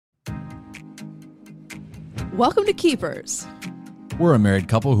Welcome to Keepers. We're a married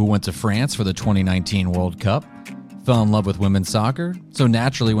couple who went to France for the 2019 World Cup, fell in love with women's soccer, so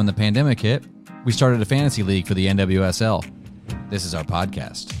naturally when the pandemic hit, we started a fantasy league for the NWSL. This is our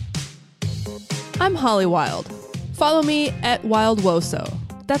podcast. I'm Holly Wild. Follow me at WildWoso.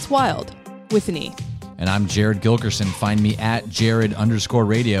 That's Wild, with an E. And I'm Jared Gilkerson. Find me at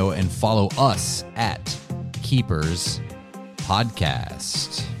Jared_radio and follow us at Keepers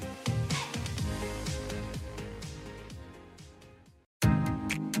Podcast.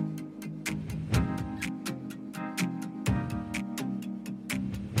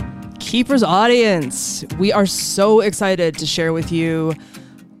 Keepers audience, we are so excited to share with you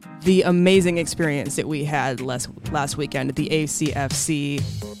the amazing experience that we had last weekend at the ACFC.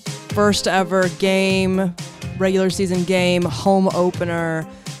 First ever game, regular season game, home opener.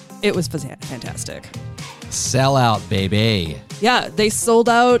 It was fantastic. Sell out, baby. Yeah, they sold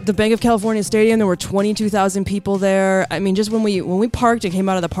out the Bank of California Stadium. There were 22,000 people there. I mean, just when we parked and came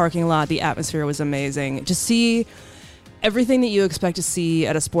out of the parking lot, the atmosphere was amazing. Just see everything that you expect to see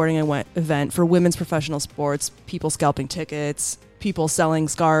at a sporting event for women's professional sports, people scalping tickets, people selling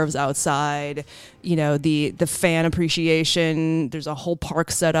scarves outside, you know, the fan appreciation. There's a whole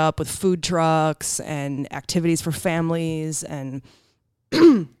park set up with food trucks and activities for families and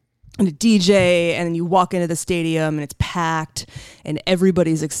and a DJ, and then you walk into the stadium and it's packed and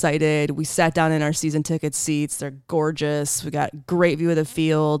everybody's excited. We sat down in our season ticket seats. They're gorgeous. We got great view of the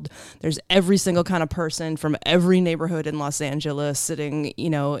field. There's every single kind of person from every neighborhood in Los Angeles sitting, you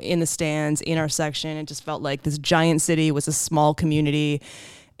know, in the stands in our section. It just felt like this giant city was a small community,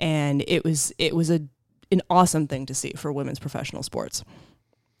 and it was an awesome thing to see for women's professional sports.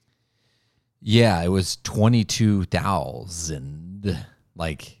 Yeah, it was 22,000,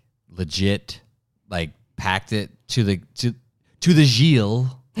 like legit, like packed it to the Gilles.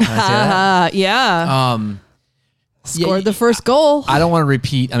 Can I say that? Yeah. Scored the first goal. I don't want to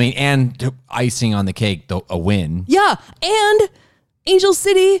repeat. I mean, and icing on the cake, a win. Yeah, and Angel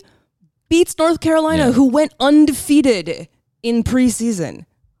City beats North Carolina, who went undefeated in preseason,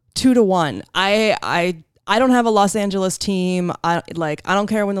 2-1. I don't have a Los Angeles team. I don't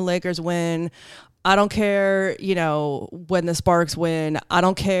care when the Lakers win. I don't care, you know, when the Sparks win. I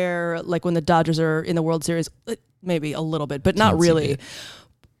don't care, like, when the Dodgers are in the World Series. Maybe a little bit, but not really.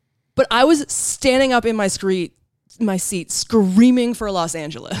 But I was standing up in my seat screaming for Los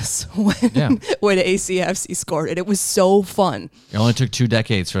Angeles when ACFC scored it. It was so fun. It only took 2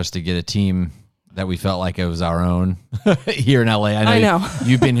 decades for us to get a team that we felt like it was our own here in LA. I know.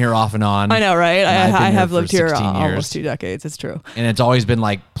 You've been here off and on. I know, right? I have lived here years. almost 2 decades. It's true. And it's always been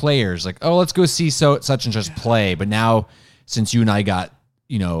like players, like, oh, let's go see such and such play. But now, since you and I got,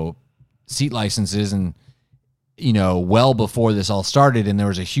 you know, seat licenses and, you know, well before this all started, and there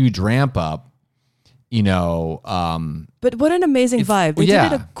was a huge ramp up, you know. But what an amazing vibe. They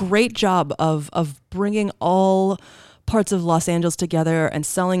did a great job of bringing all parts of Los Angeles together and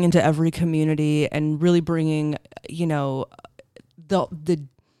selling into every community and really bringing, you know, the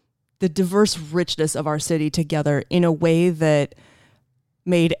diverse richness of our city together in a way that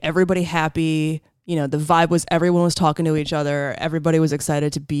made everybody happy. You know, the vibe was everyone was talking to each other. Everybody was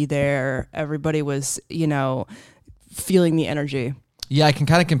excited to be there. Everybody was, you know, feeling the energy. Yeah, I can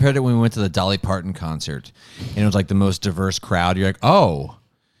kind of compare it when we went to the Dolly Parton concert, and it was like the most diverse crowd. You're like, oh,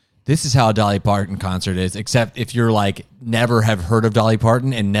 this is how a Dolly Parton concert is, except if you're like never have heard of Dolly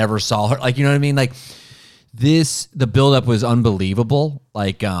Parton and never saw her. Like, you know what I mean? Like the buildup was unbelievable.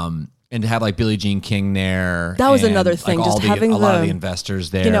 Like, and to have like Billie Jean King there. That was another thing. Like, just having a lot of the investors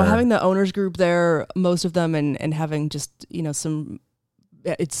there. You know, having the owners group there, most of them, and having just, you know,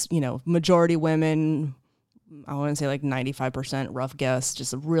 it's, you know, majority women. I want to say like 95% rough guess,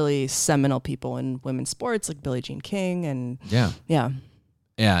 just really seminal people in women's sports like Billie Jean King and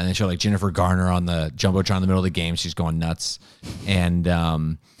Yeah, and they show like Jennifer Garner on the Jumbotron in the middle of the game. She's going nuts. And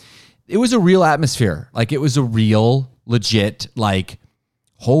it was a real atmosphere. Like, it was a real, legit, like,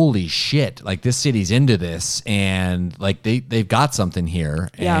 holy shit. Like, this city's into this. And, like, they've got something here.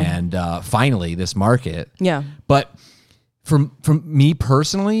 Yeah. And finally, this market. Yeah. But from me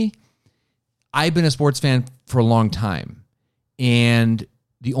personally, I've been a sports fan for a long time. And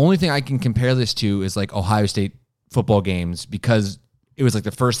the only thing I can compare this to is, like, Ohio State football games, because it was like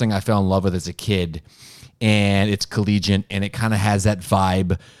the first thing I fell in love with as a kid, and it's collegiate, and it kind of has that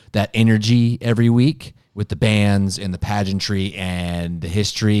vibe, that energy every week with the bands and the pageantry and the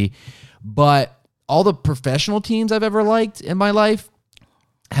history. But all the professional teams I've ever liked in my life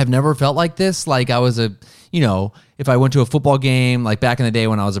have never felt like this. Like, I was if I went to a football game, like back in the day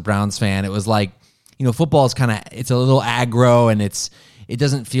when I was a Browns fan, it was like, football is it's a little aggro, and it's It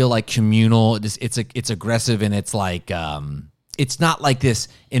doesn't feel like communal. It's aggressive, and it's like it's not like this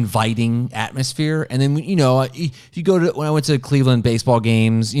inviting atmosphere. And then if you go to when I went to Cleveland baseball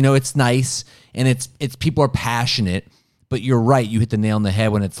games, it's nice and it's people are passionate. But you're right, you hit the nail on the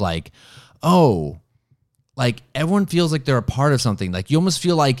head when it's like, oh, like everyone feels like they're a part of something. Like you almost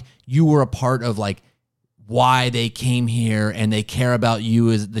feel like you were a part of like why they came here, and they care about you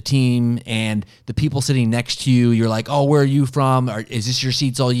as the team and the people sitting next to you. You're like, oh, where are you from? Or is this your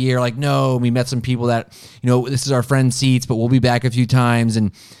seats all year? Like, no, we met some people that, this is our friend's seats, but we'll be back a few times.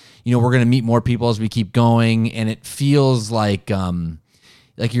 And, we're going to meet more people as we keep going. And it feels like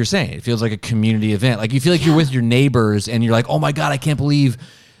you're saying, it feels like a community event. Like you feel like you're with your neighbors and you're like, oh my God, I can't believe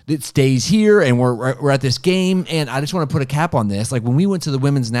it stays here and we're at this game. And I just want to put a cap on this. Like when we went to the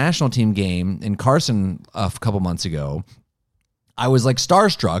women's national team game in Carson a couple months ago, I was like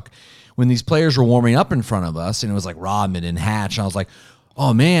starstruck when these players were warming up in front of us, and it was like Rodman and Hatch. And I was like,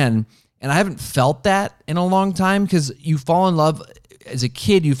 oh man. And I haven't felt that in a long time, because you fall in love as a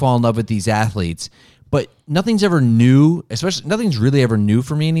kid, you fall in love with these athletes, but nothing's ever new, especially nothing's really ever new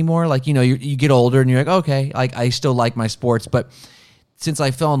for me anymore. Like, you get older and you're like, okay, like I still like my sports, but since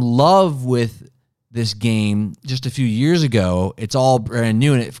I fell in love with this game just a few years ago, it's all brand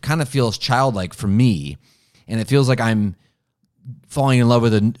new, and it kind of feels childlike for me. And it feels like I'm falling in love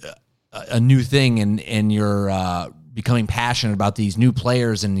with a new thing, and you're becoming passionate about these new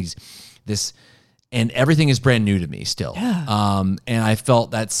players and and everything is brand new to me still. Yeah. And I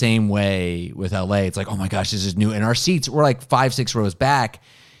felt that same way with LA. It's like, oh my gosh, this is new. And our seats were like 5-6 rows back,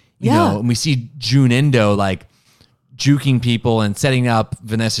 and we see June Endo like juking people and setting up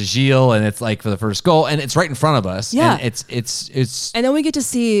Vanessa Gilles, and it's like for the first goal, and it's right in front of us. Yeah. And it's and then we get to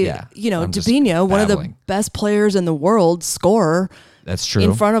see, Debinho, one of the best players in the world, score. That's true.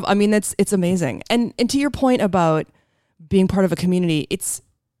 In front of, it's amazing. And to your point about being part of a community, it's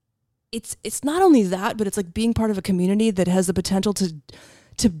not only that, but it's like being part of a community that has the potential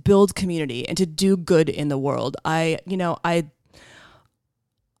to build community and to do good in the world. I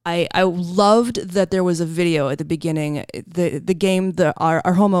loved that there was a video at the beginning. The game,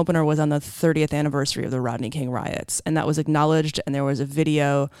 our home opener was on the 30th anniversary of the Rodney King riots, and that was acknowledged. And there was a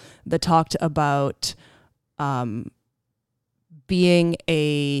video that talked about being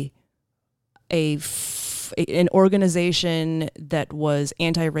an organization that was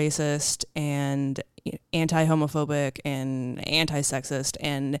anti-racist and anti-homophobic and anti-sexist,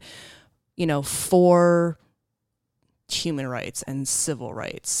 and for human rights and civil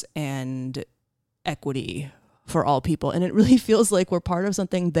rights and equity for all people. And it really feels like we're part of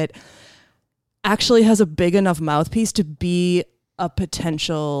something that actually has a big enough mouthpiece to be a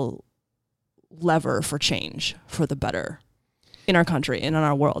potential lever for change for the better in our country and in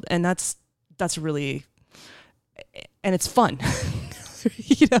our world. And that's really, and it's fun.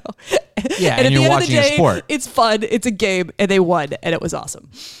 Yeah, and you're watching a sport. It's fun, it's a game, and they won, and it was awesome.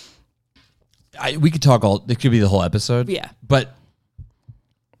 We could talk it could be the whole episode. Yeah. But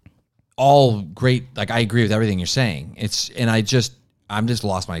all great. Like I agree with everything you're saying. I'm just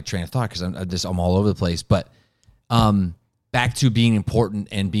lost my train of thought because I'm all over the place. But back to being important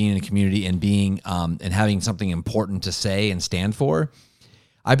and being in a community and being and having something important to say and stand for.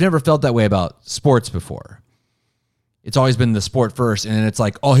 I've never felt that way about sports before. It's always been the sport first, and then it's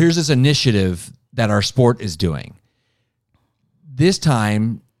like, oh, here's this initiative that our sport is doing. This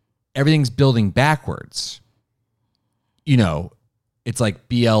time, everything's building backwards. It's like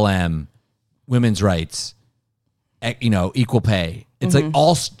BLM, women's rights, equal pay. It's like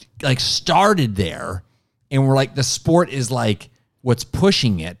all started there, and we're like, the sport is like what's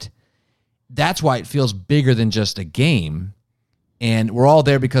pushing it. That's why it feels bigger than just a game. And we're all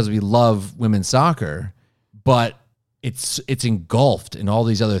there because we love women's soccer, but it's engulfed in all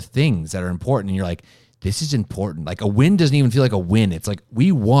these other things that are important. And you're like, this is important. Like a win doesn't even feel like a win. It's like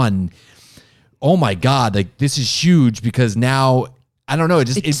we won. Oh my God. Like this is huge because now, I don't know.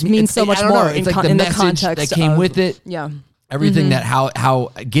 It means so much more. It's like the message that came with it. Yeah. Everything that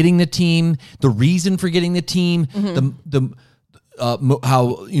how getting the team, the reason for getting the team,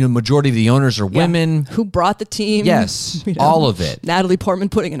 how majority of the owners are women. Who brought the team? Yes, all of it. Natalie Portman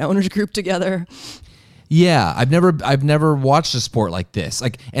putting an owners group together. Yeah, I've never watched a sport like this.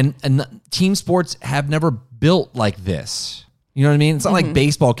 Like and team sports have never built like this. You know what I mean? It's not like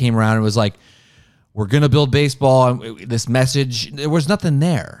baseball came around and was like, we're gonna build baseball. And this message, there was nothing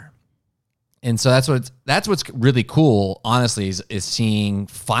there. And so that's what's really cool. Honestly, is seeing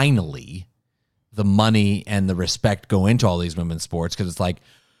finally the money and the respect go into all these women's sports, because it's like,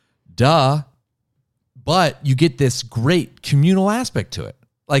 duh, but you get this great communal aspect to it.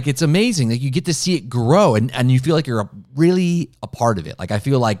 Like, it's amazing. Like, you get to see it grow, and you feel like you're really a part of it. Like, I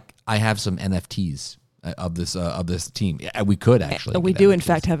feel like I have some NFTs of this team. Yeah, we could actually. We do, in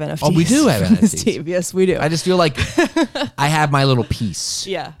fact, have NFTs. Oh, we do have from this NFTs. team. Yes, we do. I just feel like I have my little piece.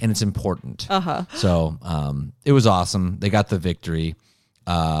 Yeah. And it's important. So it was awesome. They got the victory.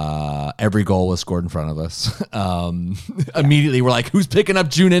 Every goal was scored in front of us. Immediately, we're like, who's picking up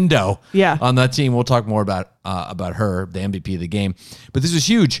June Indo? Yeah. On that team. We'll talk more about her, the MVP of the game. But this was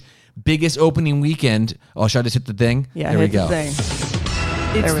huge. Biggest opening weekend. Oh, should I just hit the thing? Yeah, there we hit go. the thing.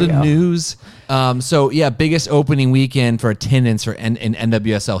 It's the news. Biggest opening weekend for attendance in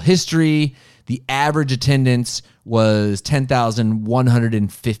NWSL history. The average attendance was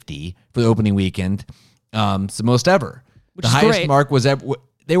 10,150 for the opening weekend. It's the most ever. Which the is highest great. mark was it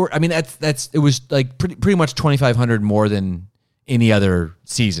was like pretty much 2,500 more than any other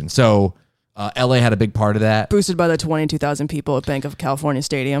season. So LA had a big part of that. Boosted by the 22,000 people at Bank of California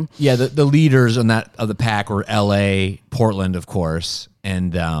Stadium. Yeah, the leaders on that of the pack were LA, Portland, of course,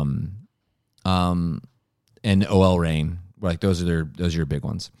 and OL Reign. Like those are your big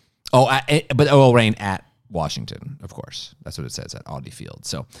ones. But OL Reign at Washington, of course. That's what it says at Audi Field.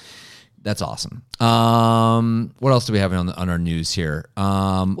 So that's awesome. What else do we have on our news here?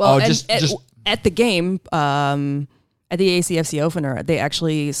 At the game, at the ACFC opener, they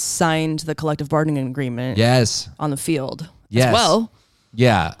actually signed the collective bargaining agreement. Yes. On the field. Yes. As well.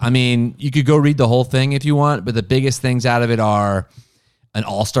 Yeah. I mean, you could go read the whole thing if you want, but the biggest things out of it are an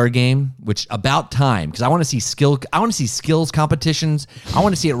all-star game, which about time, because I want to see skills competitions. I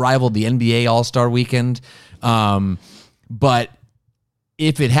want to see it rival the NBA All-Star weekend. But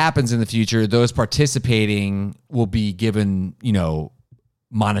if it happens in the future, those participating will be given,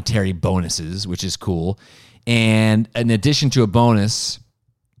 monetary bonuses, which is cool. And in addition to a bonus,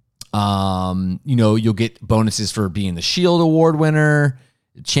 you'll get bonuses for being the Shield Award winner,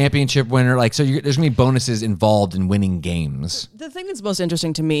 championship winner. Like, so there's gonna be bonuses involved in winning games. The thing that's most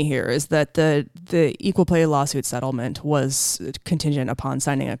interesting to me here is that the equal pay lawsuit settlement was contingent upon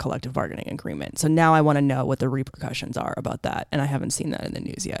signing a collective bargaining agreement. So now I want to know what the repercussions are about that, and I haven't seen that in the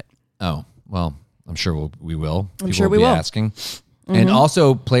news yet. Oh, well, I'm sure we will. I'm sure we will. Asking. Mm-hmm. And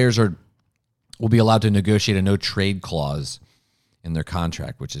also, players will be allowed to negotiate a no trade clause in their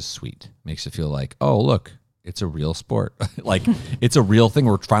contract, which is sweet. Makes it feel like, oh, look, it's a real sport. Like, it's a real thing.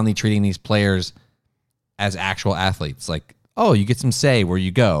 We're finally treating these players as actual athletes. Like, oh, you get some say where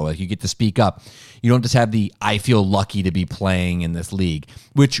you go. Like, you get to speak up. You don't just have the I feel lucky to be playing in this league,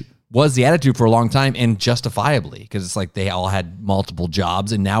 which was the attitude for a long time, and justifiably, because it's like they all had multiple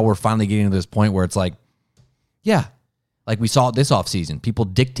jobs, and now we're finally getting to this point where it's like, yeah, like we saw it this offseason, people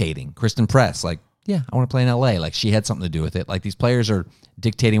dictating. Kristen Press, like, yeah, I want to play in LA. Like, she had something to do with it. Like, these players are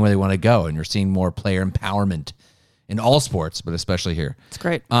dictating where they want to go, and you're seeing more player empowerment in all sports, but especially here. It's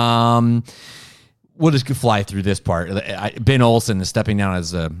great. We'll just fly through this part. Ben Olsen is stepping down as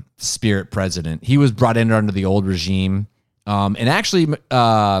the Spirit president. He was brought in under the old regime. And actually, who's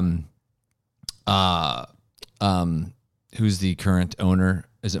the current owner?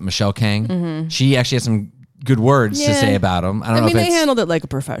 Is it Michelle Kang? Mm-hmm. She actually has some good words to say about him. I mean, they handled it like a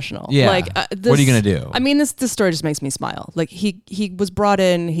professional. Yeah. Like, what are you going to do? I mean, this story just makes me smile. Like, he was brought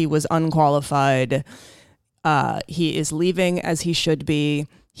in. He was unqualified. He is leaving as he should be.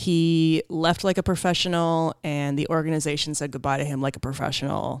 He left like a professional, and the organization said goodbye to him like a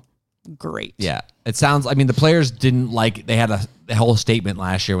professional. Great. Yeah. It sounds, I mean, the players didn't like, they had a whole statement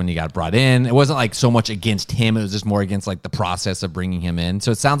last year when he got brought in. It wasn't like so much against him. It was just more against like the process of bringing him in.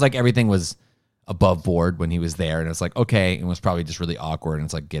 So it sounds like everything was above board when he was there, and it's like, okay, it was probably just really awkward, and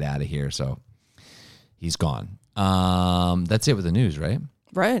it's like, get out of here. So he's gone. That's it with the news, right?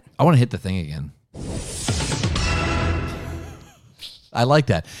 Right. I want to hit the thing again. I like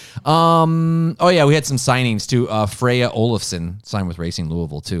that. Oh yeah, we had some signings too. Freya Olafsson signed with Racing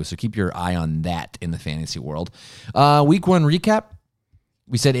Louisville too, so keep your eye on that in the fantasy world. Week 1 recap.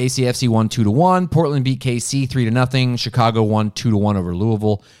 We said ACFC won 2-1. Portland beat KC 3-0. Chicago won 2-1 over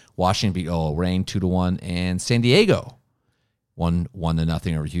Louisville. Washington beat OL Reign 2-1, and San Diego won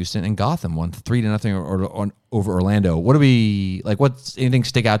 1-0 over Houston, and Gotham won 3-0 over Orlando. What do we like? What's anything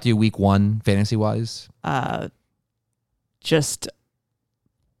stick out to you week 1 fantasy wise? Just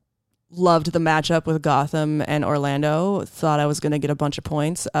loved the matchup with Gotham and Orlando. Thought I was going to get a bunch of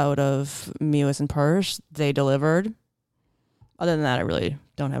points out of Mewis and Persh. They delivered. Other than that, I really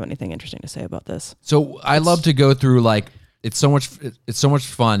don't have anything interesting to say about this. So I love to go through like it's so much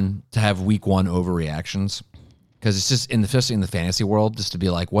fun to have week 1 overreactions, because it's just especially in the fantasy world, just to be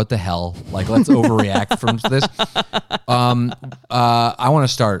like, what the hell? Like, let's overreact from this. I want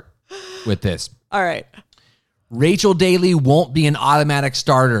to start with this. All right. Rachel Daly won't be an automatic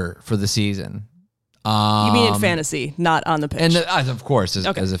starter for the season. You mean in fantasy, not on the pitch. And of course,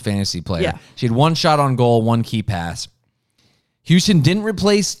 as a fantasy player. Yeah. She had 1 shot on goal, 1 key pass. Houston didn't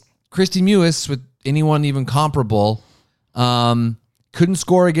replace Christy Mewis with anyone even comparable. Couldn't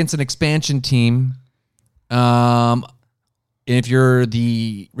score against an expansion team. And if you're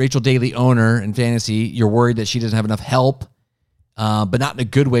the Rachel Daly owner in fantasy, you're worried that she doesn't have enough help, but not in a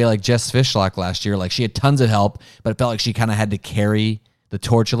good way like Jess Fishlock last year. Like, she had tons of help, but it felt like she kind of had to carry the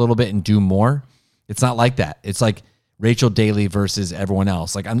torch a little bit and do more. It's not like that. It's like Rachel Daly versus everyone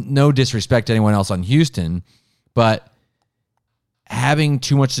else. Like, I'm no disrespect to anyone else on Houston, but having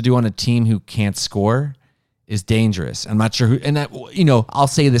too much to do on a team who can't score is dangerous. I'm not sure who, and that, I'll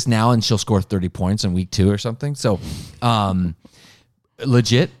say this now and she'll score 30 points in week 2 or something. So,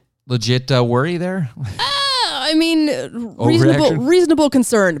 legit worry there. I mean, reasonable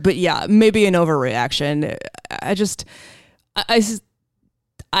concern, but yeah, maybe an overreaction.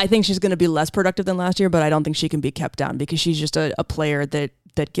 I think she's going to be less productive than last year, but I don't think she can be kept down because she's just a player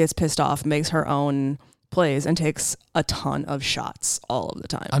that gets pissed off, makes her own plays, and takes a ton of shots all of the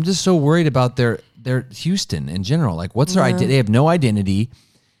time. I'm just so worried about their Houston in general. Like, what's their identity? They have no identity.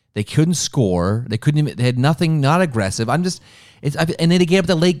 They couldn't score. They had nothing, not aggressive. And then they gave up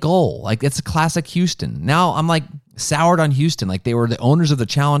the late goal. Like, it's a classic Houston. Now I'm like soured on Houston. Like, they were the owners of the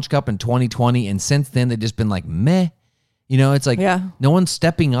Challenge Cup in 2020, and since then they've just been like meh. It's like no one's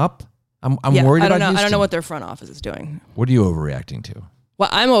stepping up. I'm worried about Houston. I don't know what their front office is doing. What are you overreacting to? Well,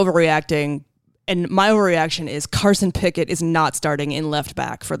 I'm overreacting, and my overreaction is Carson Pickett is not starting in left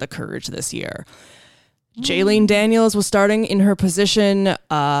back for the Courage this year. Jaylene Daniels was starting in her position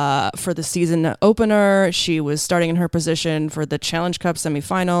for the season opener. She was starting in her position for the Challenge Cup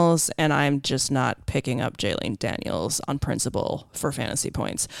semifinals, and I'm just not picking up Jaylene Daniels on principle for fantasy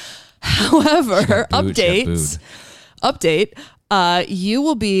points. However, update, you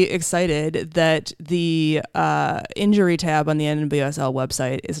will be excited that the injury tab on the NWSL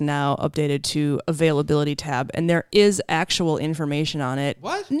website is now updated to availability tab, and there is actual information on it.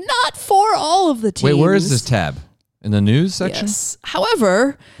 What? Not for all of the teams. Wait, where is this tab? In the news section? Yes.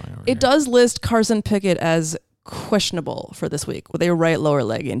 However, it does list Carson Pickett as questionable for this week with a right lower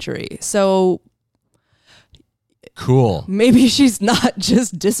leg injury. So cool. Maybe she's not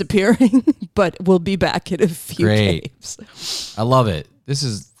just disappearing, but we'll be back in a few games. I love it. This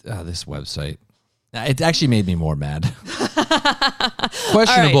is this website. It actually made me more mad.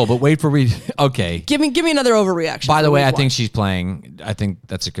 Questionable, right. But wait for okay. Give me another overreaction. By the way, I think she's playing. I think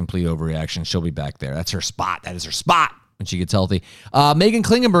that's a complete overreaction. She'll be back there. That's her spot. That is her spot when she gets healthy. Megan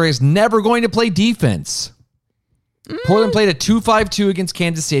Klingenberg is never going to play defense. Portland played a 2-5-2 against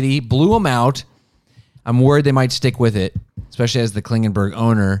Kansas City, blew them out. I'm worried they might stick with it, especially as the Klingenberg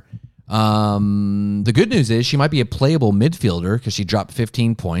owner. The good news is she might be a playable midfielder because she dropped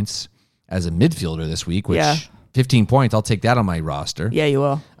 15 points as a midfielder this week, which 15 points, I'll take that on my roster. Yeah, you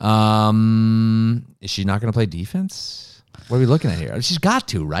will. Is she not going to play defense? What are we looking at here? She's got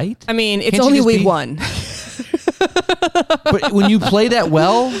to, right? I mean, it's only week 1. But when you play that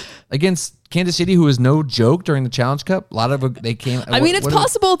well against Kansas City, who was no joke during the Challenge Cup, a lot of they came. I mean, it's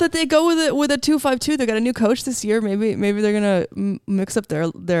possible that they go with a 2-5-2. They got a new coach this year. Maybe they're gonna mix up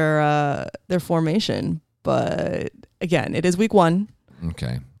their formation. But again, it is week 1.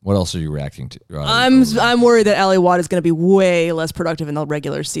 Okay. What else are you reacting to? I'm worried that Allie Watt is going to be way less productive in the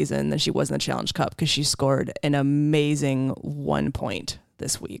regular season than she was in the Challenge Cup because she scored an amazing 1 point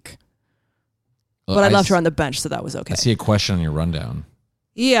this week. But I left her on the bench, so that was okay. I see a question on your rundown.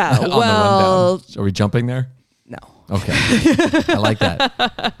 Yeah, on the rundown. Are we jumping there? No. Okay. I like that.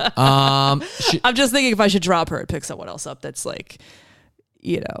 I'm just thinking if I should drop her and pick someone else up that's like,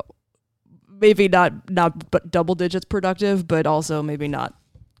 maybe not but double digits productive, but also maybe not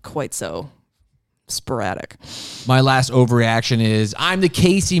quite so sporadic. My last overreaction is I'm the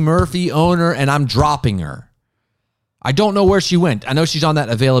Casey Murphy owner and I'm dropping her. I don't know where she went. I know she's on that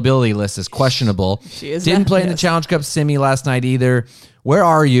availability list as questionable. She is. Didn't play in the Challenge Cup semi last night either. Where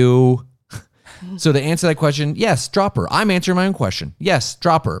are you? So to answer that question, yes, drop her. I'm answering my own question. Yes,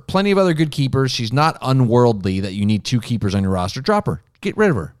 drop her. Plenty of other good keepers. She's not unworldly that you need 2 keepers on your roster. Drop her. Get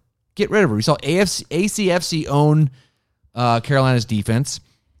rid of her. We saw ACFC own Carolina's defense.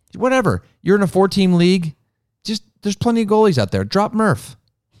 Whatever. You're in a 4-team league. Just there's plenty of goalies out there. Drop Murph.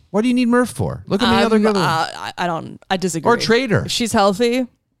 What do you need Murph for? Look at the other. I disagree. Or trade her. If she's healthy,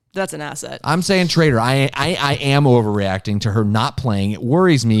 that's an asset. I'm saying trade her. I am overreacting to her not playing. It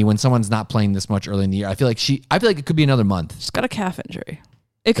worries me when someone's not playing this much early in the year. I feel like it could be another month. She's got a calf injury.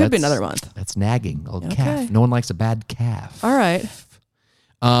 It could be another month. That's nagging. Calf. No one likes a bad calf. All right.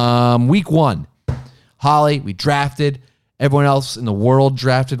 Week 1. Holly, we drafted. Everyone else in the world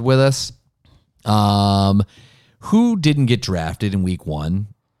drafted with us. Who didn't get drafted in week 1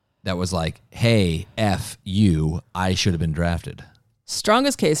 that was like, hey, F you, I should have been drafted?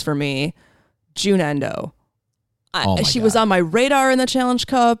 Strongest case for me, June Endo. She God. was on my radar in the Challenge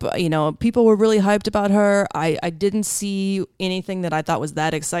Cup. You know, people were really hyped about her. I didn't see anything that I thought was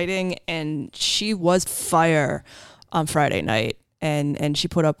that exciting, and she was fire on Friday night. And she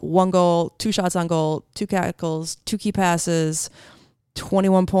put up 1 goal, 2 shots on goal, 2 tackles, 2 key passes,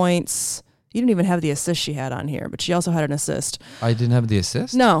 21 points. You didn't even have the assist she had on here, but she also had an assist. I didn't have the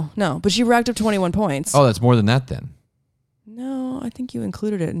assist? No, but she racked up 21 points. Oh, that's more than that then. No, I think you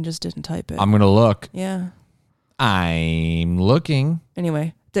included it and just didn't type it. I'm going to look. Yeah. I'm looking.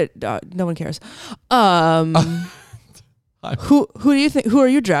 Anyway, no one cares. Who do you think? Who are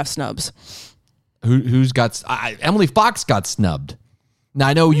your draft snubs? Who's got... Emily Fox got snubbed. Now,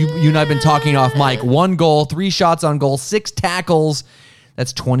 I know you and I have been talking off mic. 1 goal, 3 shots on goal, 6 tackles.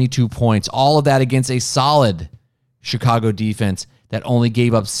 That's 22 points. All of that against a solid Chicago defense that only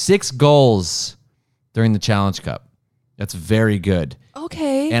gave up 6 goals during the Challenge Cup. That's very good.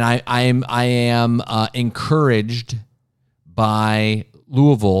 Okay. And I am encouraged by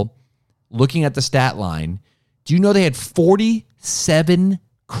Louisville looking at the stat line. Do you know they had 47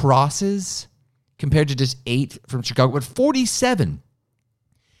 crosses compared to just 8 from Chicago? But 47.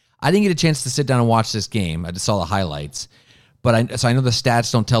 I didn't get a chance to sit down and watch this game. I just saw the highlights. So I know the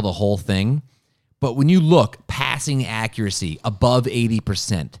stats don't tell the whole thing. But when you look, passing accuracy above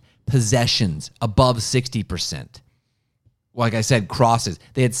 80%, possessions above 60%. Like I said, crosses.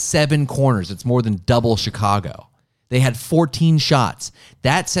 They had 7 corners. It's more than double Chicago. They had 14 shots.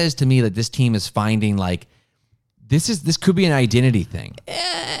 That says to me that this team is finding like this could be an identity thing.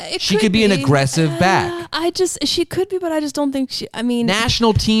 She could be an aggressive back. She could be, but I just don't think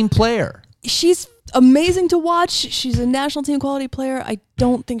national team player. She's amazing to watch. She's a national team quality player. I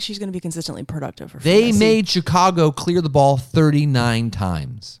don't think she's going to be consistently productive. They made Chicago clear the ball 39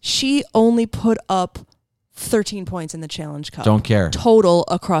 times. She only put up 13 points in the Challenge Cup. Don't care. Total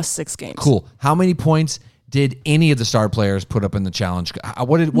across 6 games. Cool. How many points did any of the star players put up in the Challenge Cup?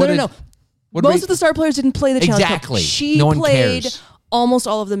 No. Most of the star players didn't play the Challenge Cup. Exactly. She no one played cares. almost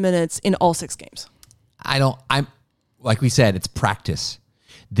all of the minutes in all 6 games. I'm like we said, it's practice.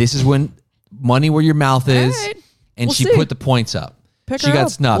 This is when money where your mouth is. Right. And We'll she see. put the points up. Pick she her got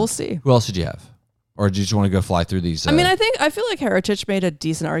up. snubbed. We'll see. Who else did you have? Or did you just want to go fly through these? I feel like Heritage made a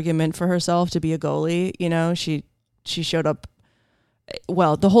decent argument for herself to be a goalie. You know, she showed up.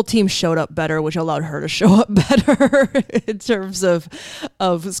 Well, the whole team showed up better, which allowed her to show up better in terms of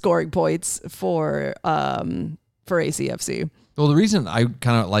scoring points for ACFC. Well, the reason I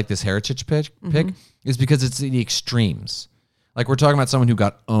kind of like this Heritage pick is because it's the extremes. Like we're talking about someone who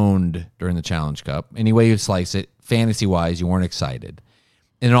got owned during the Challenge Cup. Any way you slice it, fantasy-wise, you weren't excited.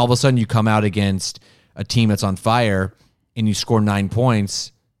 And then all of a sudden you come out against a team that's on fire and you score 9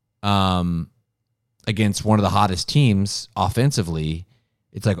 points against one of the hottest teams offensively.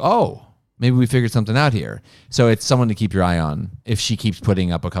 It's like, oh, maybe we figured something out here. So it's someone to keep your eye on if she keeps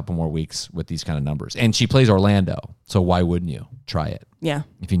putting up a couple more weeks with these kind of numbers. And she plays Orlando, so why wouldn't you try it? Yeah.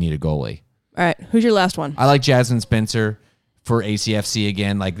 If you need a goalie. All right. Who's your last one? I like Jasmine Spencer for ACFC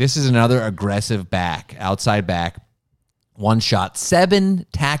again. Like this is another aggressive back, outside back. 1 shot, 7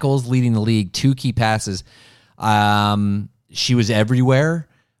 tackles leading the league, 2 key passes. She was everywhere.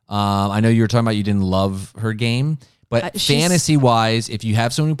 I know you were talking about you didn't love her game, but fantasy-wise, if you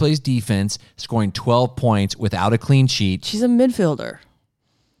have someone who plays defense, scoring 12 points without a clean sheet. She's a midfielder.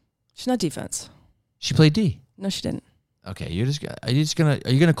 She's not defense. She played D. No, she didn't. Okay, are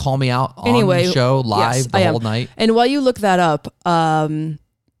you gonna call me out on the show live yes, the whole night? And while you look that up,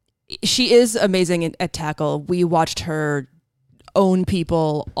 she is amazing at tackle. We watched her own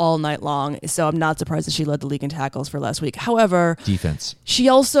people all night long, so I'm not surprised that she led the league in tackles for last week. However, defense. She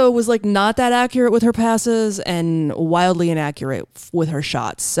also was like not that accurate with her passes and wildly inaccurate with her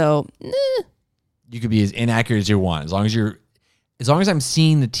shots. So you could be as inaccurate as you want, as long as I'm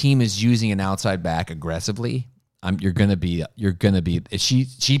seeing the team is using an outside back aggressively. You're gonna be.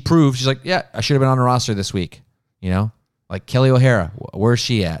 She proved she's like, yeah, I should have been on the roster this week. You know, like Kelly O'Hara, where's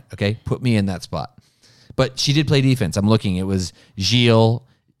she at? Okay, put me in that spot. But she did play defense. I'm looking. It was Gilles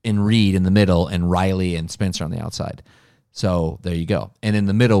and Reed in the middle and Riley and Spencer on the outside. So there you go. And in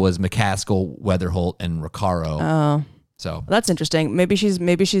the middle was McCaskill, Weatherholt, and Recaro. Oh. So that's interesting. Maybe she's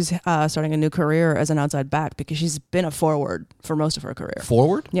starting a new career as an outside back because she's been a forward for most of her career.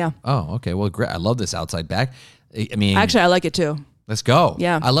 Forward? Yeah. Oh, okay. Well, great. I love this outside back. I mean, actually, I like it too. Let's go.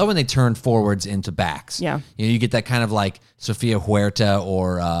 Yeah. I love when they turn forwards into backs. Yeah. You get that kind of like Sofia Huerta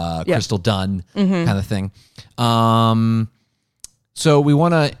or Crystal Dunn kind of thing. So we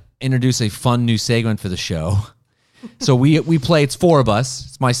want to introduce a fun new segment for the show. So we play, it's 4 of us.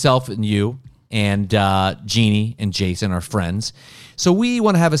 It's myself and you and Jeannie and Jason, our friends. So we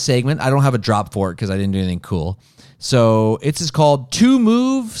want to have a segment. I don't have a drop for it because I didn't do anything cool. So it's just called 2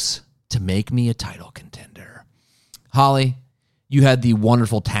 Moves to Make Me a Title Contender. Holly, you had the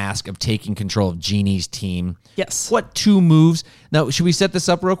wonderful task of taking control of Jeannie's team. Yes. What 2 moves? Now, should we set this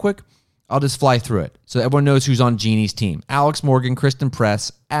up real quick? I'll just fly through it so everyone knows who's on Jeannie's team. Alex Morgan, Kristen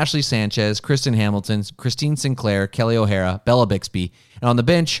Press, Ashley Sanchez, Kristen Hamilton, Christine Sinclair, Kelly O'Hara, Bella Bixby. And on the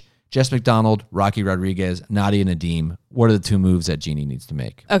bench, Jess McDonald, Rocky Rodriguez, Nadia Nadim. What are the 2 moves that Jeannie needs to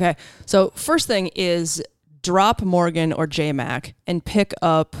make? Okay. So first thing is drop Morgan or J-Mac and pick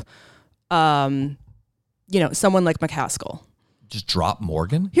up, someone like McCaskill. Just drop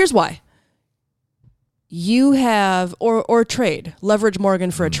Morgan? Here's why. You have or trade, leverage Morgan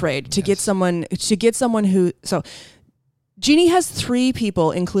for a trade to get someone who, so Jeannie has 3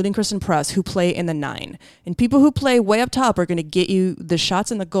 people, including Kristen Press, who play in the 9. And people who play way up top are going to get you the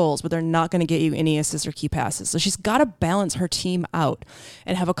shots and the goals, but they're not going to get you any assists or key passes. So she's got to balance her team out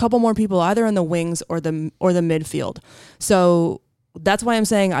and have a couple more people either in the wings or the midfield. So that's why I'm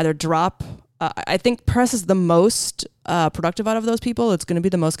saying either drop. I think Press is the most productive out of those people. It's going to be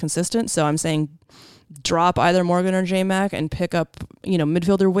the most consistent. So I'm saying drop either Morgan or J-Mac and pick up,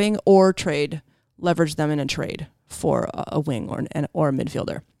 midfielder wing or trade, leverage them in a trade for a wing or a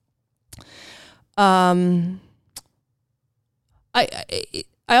midfielder.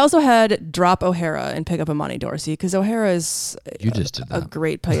 I also had drop O'Hara and pick up Imani Dorsey because O'Hara is a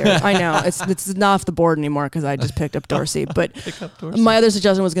great player. I know it's not off the board anymore because I just picked up Dorsey. But my other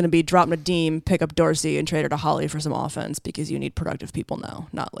suggestion was going to be drop Nadim, pick up Dorsey, and trade her to Holly for some offense because you need productive people now,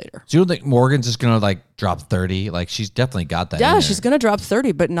 not later. So you don't think Morgan's just going to drop 30? She's definitely got that. Yeah, she's going to drop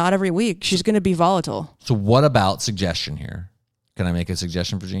 30, but not every week. She's going to be volatile. So what about suggestion here? Can I make a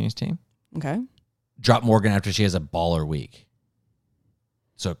suggestion for Jeannie's team? Okay. Drop Morgan after she has a baller week.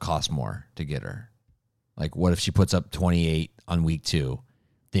 So it costs more to get her. What if she puts up 28 on week 2?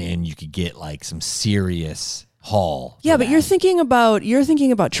 Then you could get some serious haul. Yeah, but you're thinking about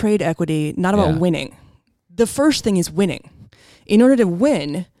trade equity, not about winning. The first thing is winning. In order to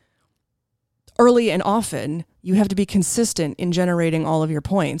win early and often, you have to be consistent in generating all of your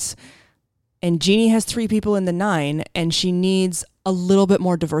points. And Jeannie has 3 people in the 9, and she needs a little bit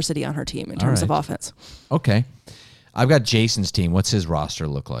more diversity on her team in terms of offense. Okay. I've got Jason's team. What's his roster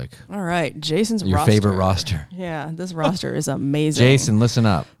look like? All right. Jason's Your roster. favorite roster. Yeah, this roster is amazing. Jason, listen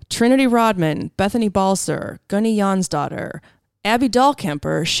up. Trinity Rodman, Bethany Balser, Gunny Jansdottir, Abby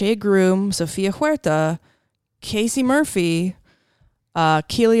Dahlkemper, Shea Groom, Sofia Huerta, Casey Murphy,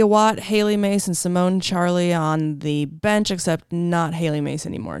 Keelia Watt, Haley Mason, Simone Charlie on the bench, except not Haley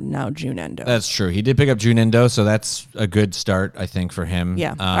Mason anymore. Now June Endo. That's true. He did pick up June Endo, so that's a good start, I think, for him.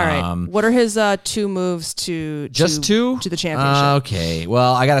 Yeah. All right. What are his 2 moves to the championship? Okay.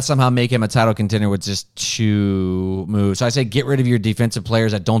 Well, I got to somehow make him a title contender with just 2 moves. So I say get rid of your defensive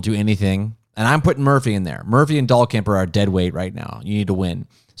players that don't do anything. And I'm putting Murphy in there. Murphy and Dahlkemper are dead weight right now. You need to win.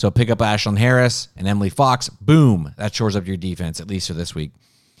 So pick up Ashlyn Harris and Emily Fox. Boom. That shores up your defense, at least for this week.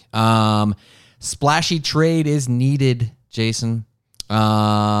 Splashy trade is needed, Jason.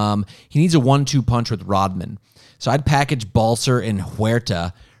 He needs a 1-2 punch with Rodman. So I'd package Balser and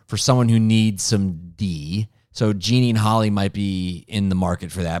Huerta for someone who needs some D. So Jeannie and Holly might be in the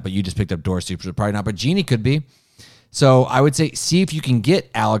market for that, but you just picked up Dorsey, so probably not. But Jeannie could be. So I would say see if you can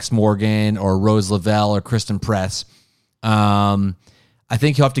get Alex Morgan or Rose Lavelle or Kristen Press. I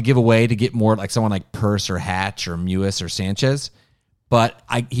think he'll have to give away to get more someone like Purse or Hatch or Mewis or Sanchez. But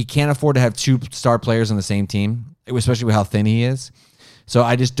he can't afford to have 2 star players on the same team, especially with how thin he is. So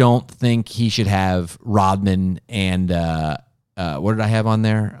I just don't think he should have Rodman and what did I have on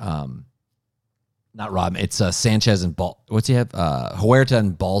there? Not Rodman. It's Sanchez and what's he have? Huerta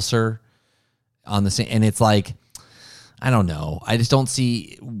and Balser on the same. And it's I don't know. I just don't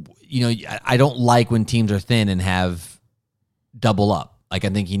see. I don't like when teams are thin and have double up. I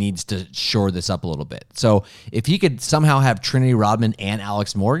think he needs to shore this up a little bit. So if he could somehow have Trinity Rodman and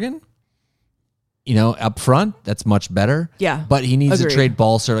Alex Morgan, up front, that's much better. Yeah. But he needs to trade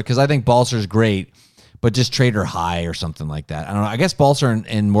Balser because I think Balser's great, but just trade her high or something like that. I don't know. I guess Balser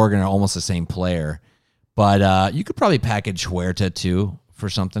and Morgan are almost the same player, but you could probably package Huerta too for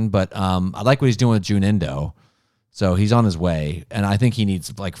something. But I like what he's doing with June Endo. So he's on his way, and I think he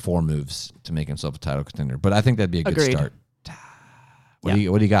needs 4 moves to make himself a title contender. But I think that'd be a good start. What do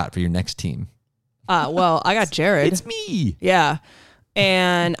you got for your next team? Well, I got Jared. It's me. Yeah.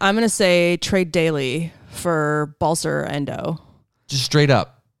 And I'm going to say trade Daly for Balser Endo. Just straight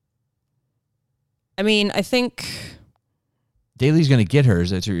up. I mean, I think... Daly's going to get hers.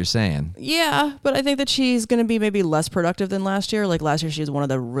 That's what you're saying. Yeah, but I think that she's going to be maybe less productive than last year. Like last year, she was one of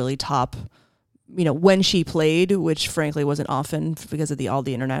the really top, when she played, which frankly wasn't often because of all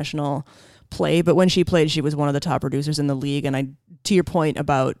the international play. But when she played, she was one of the top producers in the league. And to your point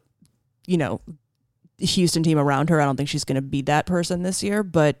about, the Houston team around her, I don't think she's going to be that person this year.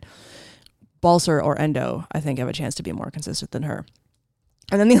 But Balser or Endo, I think, have a chance to be more consistent than her.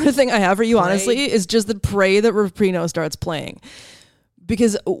 And then the other thing I have for you, honestly, is just the pray that Rapinoe starts playing.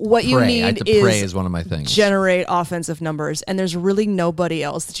 Because what you need is one of my things. Generate offensive numbers. And there's really nobody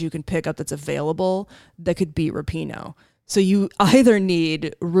else that you can pick up that's available that could beat Rapinoe. So you either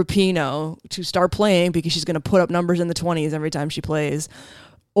need Rapinoe to start playing because she's going to put up numbers in the 20s every time she plays,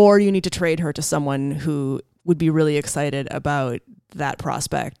 or you need to trade her to someone who would be really excited about that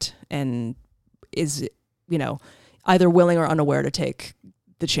prospect and is, either willing or unaware to take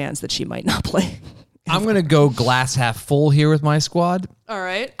the chance that she might not play. I'm going to go glass half full here with my squad. All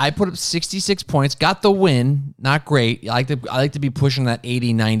right. I put up 66 points, got the win. Not great. I like to be pushing that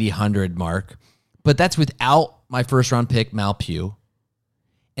 80, 90, 100 mark. But that's without my first round pick, Mal Pugh.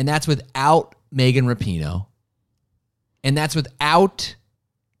 And that's without Megan Rapinoe. And that's without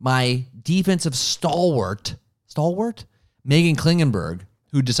my defensive stalwart, Megan Klingenberg,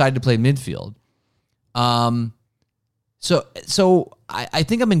 who decided to play midfield. So I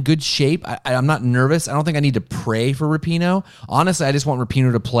think I'm in good shape. I'm not nervous. I don't think I need to pray for Rapinoe. Honestly, I just want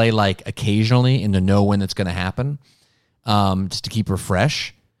Rapinoe to play like occasionally and to know when it's going to happen, just to keep her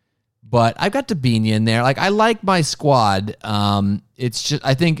fresh. But I've got Dabinia in there. Like I like my squad. It's just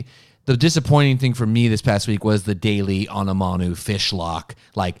I think the disappointing thing for me this past week was the Daly Onumonu Fishlock.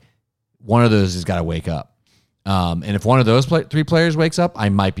 Like one of those has got to wake up. And if one of those three players wakes up, I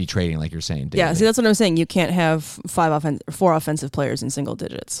might be trading, like you're saying, Daly. Yeah, see, that's what I'm saying. You can't have four offensive players in single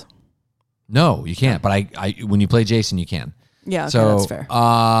digits. No, you can't. But I when you play Jason, you can. Yeah, okay, so that's fair.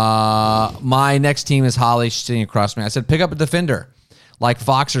 My next team is Holly. She's sitting across from me. I said, pick up a defender like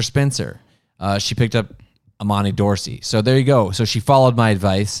Fox or Spencer. She picked up Amani Dorsey. So there you go. So she followed my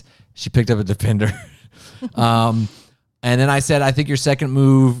advice. She picked up a defender. And then I said, I think your second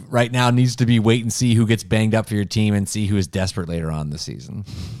move right now needs to be wait and see who gets banged up for your team and see who is desperate later on this season.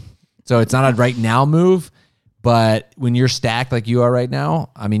 So it's not a right now move, but when you're stacked like you are right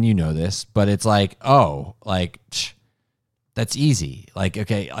now, I mean, you know this, but it's like, that's easy. Like,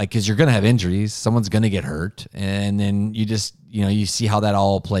 okay, like, cause you're going to have injuries. Someone's going to get hurt. And then you just, you see how that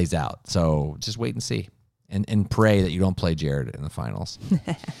all plays out. So just wait and see. And pray that you don't play Jared in the finals.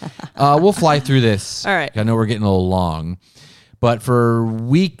 We'll fly through this. All right. I know we're getting a little long. But for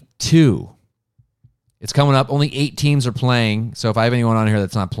week 2, it's coming up. Only 8 teams are playing. So if I have anyone on here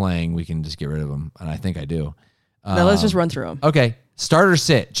that's not playing, we can just get rid of them. And I think I do. Now let's just run through them. Okay. Start or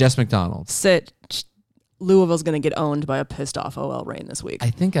sit, Jess McDonald. Sit. Louisville's going to get owned by a pissed off OL Reign this week. I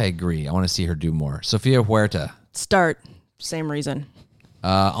think I agree. I want to see her do more. Sofia Huerta. Start. Same reason.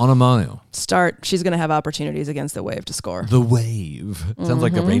 Onumonu. Start. She's going to have opportunities against the Wave to score. The Wave. Sounds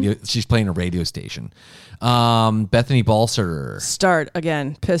like a radio. She's playing a radio station. Bethany Balser. Start.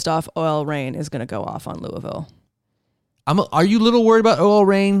 Again, pissed off OL Reign is going to go off on Louisville. Are you a little worried about OL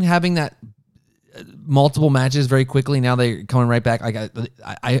Reign having that multiple matches very quickly? Now they're coming right back.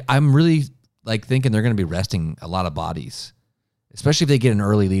 I'm really thinking they're going to be resting a lot of bodies, especially if they get an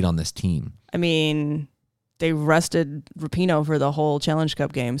early lead on this team. I mean, they rested Rapinoe for the whole Challenge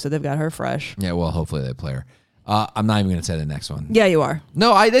Cup game, so they've got her fresh. Yeah, well, hopefully they play her. I'm not even going to say the next one. Yeah, you are.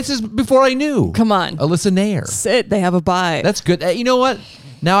 No, this is before I knew. Come on. Alyssa Nair. Sit. They have a bye. That's good. You know what?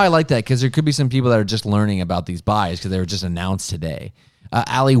 Now I like that because there could be some people that are just learning about these buys because they were just announced today.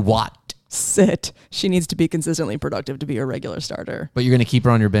 Ali Watt. Sit. She needs to be consistently productive to be a regular starter. But you're going to keep her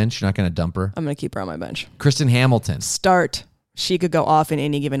on your bench? You're not going to dump her? I'm going to keep her on my bench. Kristen Hamilton. Start. She could go off in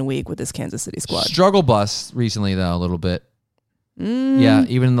any given week with this Kansas City squad. Struggle bus recently, though, a little bit. Yeah,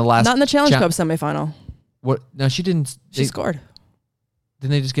 even in the last... Not in the Challenge Cup semifinal. What? No, she didn't... She scored.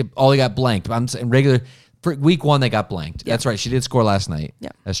 Didn't they just get... Oh, they got blanked. I'm saying regular... For week 1, they got blanked. Yeah. That's right. She did score last night. Yeah.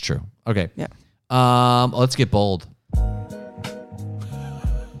 That's true. Okay. Yeah. Let's get bold.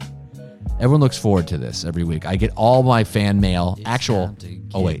 Everyone looks forward to this every week. I get all my fan mail.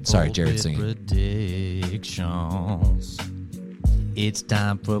 Oh, wait. Sorry, Jared's singing. Predictions. It's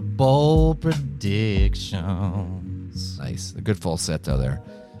time for bold predictions. Nice. A good full set, though, there.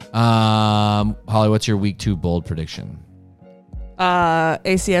 Holly, what's your week 2 bold prediction?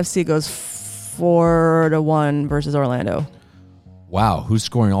 ACFC goes 4-1 versus Orlando. Wow, who's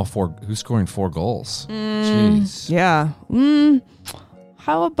scoring Who's scoring 4 goals? Jeez. Yeah.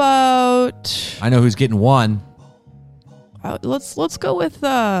 How about I know who's getting 1. let's go with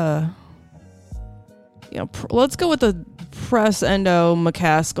let's go with the Press, Endo,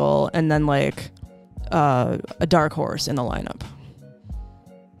 McCaskill, and then like a dark horse in the lineup.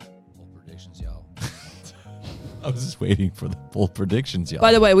 Bold predictions, y'all. I was just waiting for the bold predictions, y'all.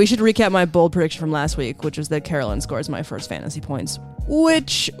 By the way, we should recap my bold prediction from last week, which was that Carolyn scores my first fantasy points,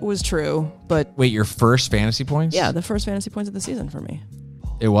 which was true. But wait, your first fantasy points? yeah, the first fantasy points of the season for me.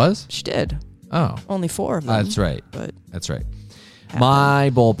 It was? She did. Oh. Only 4 of them. That's right. But That's right. My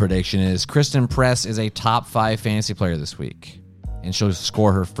bold prediction is Kristen Press is a top 5 fantasy player this week, and she'll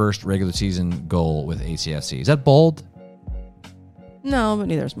score her first regular season goal with ACFC. Is that bold? no, but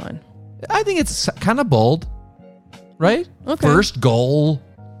neither is mine. I think it's kind of bold, right? Okay. First goal,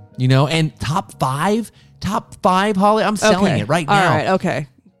 and top 5, Holly. I'm selling Okay. it right now. All right. Okay.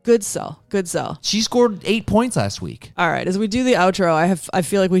 Good sell. Good sell. She scored 8 points last week. All right. As we do the outro, I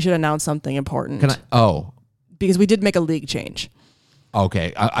feel like we should announce something important. Because we did make a league change.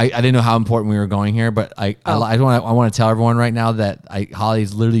 Okay, I didn't know how important we were going here, but I want to tell everyone right now that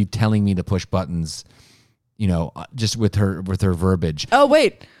Holly's literally telling me to push buttons, just with her verbiage. Oh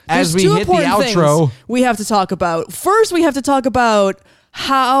wait, As there's we two hit the important outro, things we have to talk about. First, we have to talk about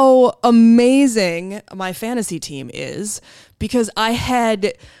how amazing my fantasy team is, because I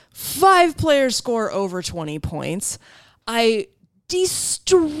had 5 players score over 20 points. I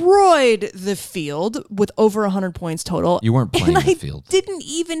destroyed the field with over 100 points total. You weren't playing and the field. I didn't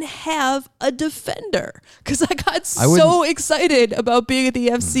even have a defender because I got so excited about being at the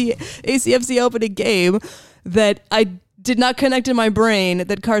ACFC opening game that I did not connect in my brain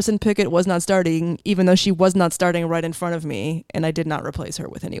that Carson Pickett was not starting, even though she was not starting right in front of me, and I did not replace her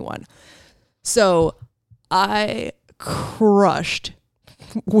with anyone. So I crushed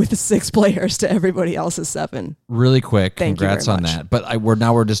with 6 players to everybody else's 7. Really quick, Thank you congrats very on much. that. But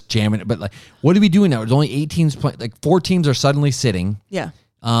we're just jamming it. But what are we doing now? There's only 8 teams playing. 4 teams are suddenly sitting. Yeah.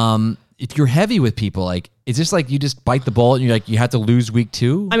 If you're heavy with people, is this you just bite the bullet and you have to lose week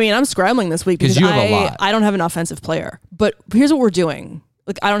 2? I mean, I'm scrambling this week because you have a lot. I don't have an offensive player. But here's what we're doing.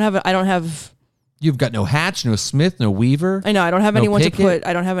 I don't have. You've got no Hatch, no Smith, no Weaver. I know I don't have no anyone Pickett. to put.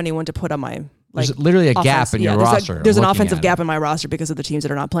 I don't have anyone to put on my. There's literally a gap in your roster. There's an I'm looking offensive at gap it. in my roster because of the teams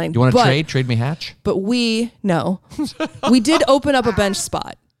that are not playing. You want to But- trade? Trade me Hatch? But we did open up a bench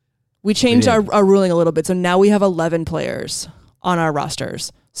spot. We changed our ruling a little bit, so now we have 11 players on our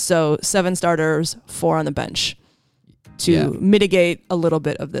rosters. So 7 starters, 4 on the bench to mitigate a little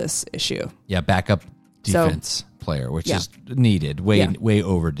bit of this issue. Yeah, backup defense player, which is needed, way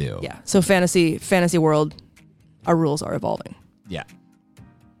overdue. Yeah. So fantasy world, our rules are evolving. Yeah.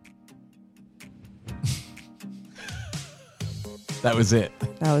 That was it.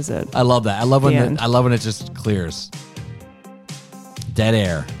 That was it. I love that. I love The end. when it just clears. Dead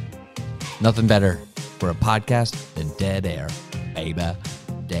air. Nothing better for a podcast than dead air, baby.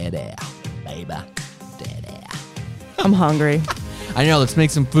 Dead air, baby. Dead air. I'm hungry. I know. Let's make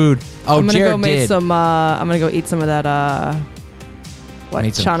some food. Oh, I'm gonna Jared go make did. some. I'm gonna go eat some of that.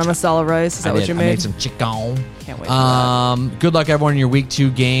 Made some Chana masala rice? Is that what you I made? made some chicken. Can't wait for that. Good luck everyone in your week 2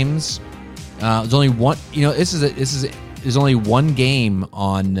 games. There's only one. There's only one game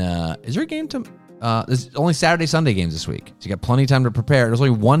on. Is there a game to? There's only Saturday, Sunday games this week, so you got plenty of time to prepare. There's only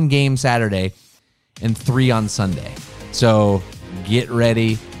one game Saturday, and 3 on Sunday. So get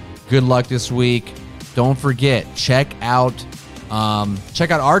ready. Good luck this week. Don't forget, check out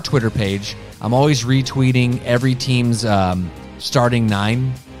our Twitter page. I'm always retweeting every team's starting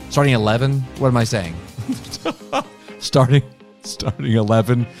 11. What am I saying? starting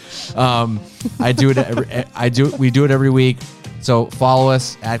 11. I do it. We do it every week. So follow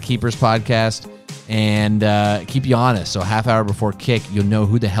us at Keepers Podcast and keep you honest. So a half hour before kick, you'll know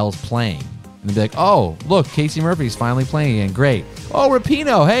who the hell's playing. And they'll be like, oh, look, Casey Murphy's finally playing again. Great. Oh,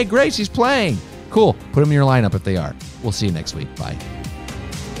 Rapinoe. Hey, great. She's playing. Cool. Put them in your lineup if they are. We'll see you next week. Bye.